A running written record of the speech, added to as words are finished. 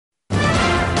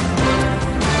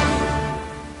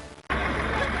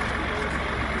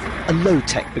A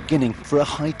low-tech beginning for a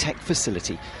high-tech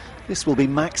facility. This will be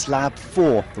Max Lab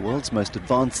 4, the world's most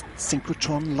advanced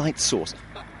synchrotron light source,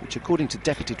 which, according to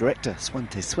Deputy Director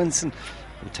Svante Svensson,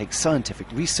 will take scientific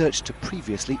research to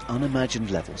previously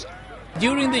unimagined levels.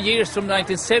 During the years from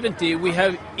 1970, we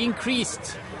have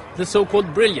increased the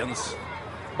so-called brilliance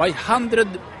by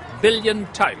 100 billion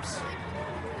times,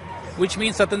 which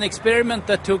means that an experiment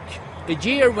that took a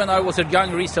year when I was a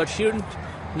young research student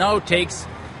now takes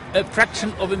a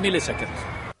fraction of a millisecond.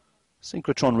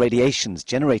 Synchrotron radiations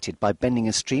generated by bending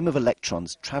a stream of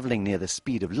electrons travelling near the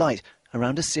speed of light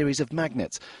around a series of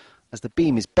magnets. As the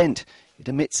beam is bent, it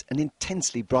emits an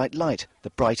intensely bright light,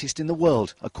 the brightest in the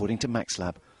world, according to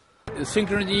MaxLab.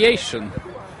 Synchron radiation,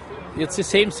 it's the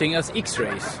same thing as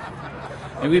X-rays.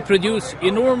 And we produce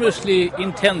enormously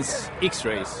intense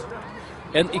X-rays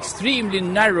and extremely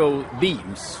narrow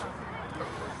beams.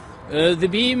 The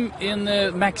beam in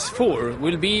Max 4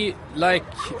 will be like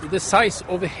the size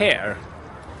of a hair.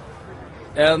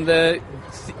 And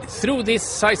through this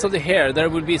size of the hair there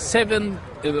will be 10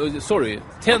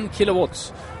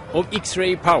 kilowatts of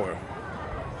X-ray power.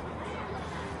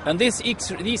 And these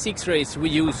X-rays we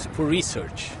use for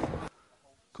research.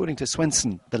 According to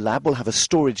Svensson, the lab will have a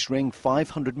storage ring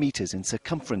 500 metres in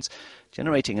circumference,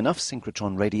 generating enough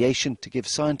synchrotron radiation to give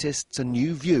scientists a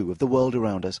new view of the world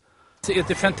around us.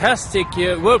 It's a fantastic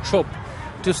workshop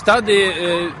to study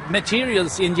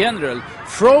materials in general,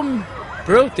 from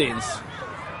proteins,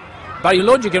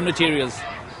 biological materials,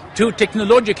 to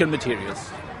technological materials.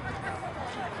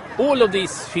 All of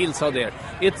these fields are there.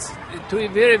 It's to a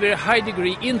very, very high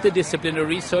degree interdisciplinary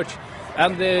research,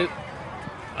 and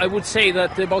I would say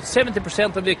that about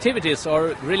 70% of the activities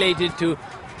are related to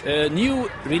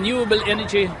new renewable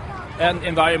energy and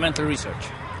environmental research.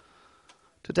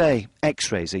 Today,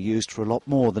 X-rays are used for a lot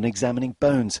more than examining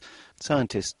bones.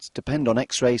 Scientists depend on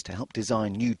X-rays to help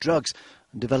design new drugs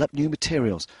and develop new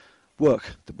materials,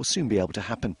 work that will soon be able to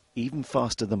happen even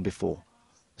faster than before.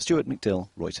 Stuart McDill,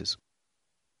 Reuters.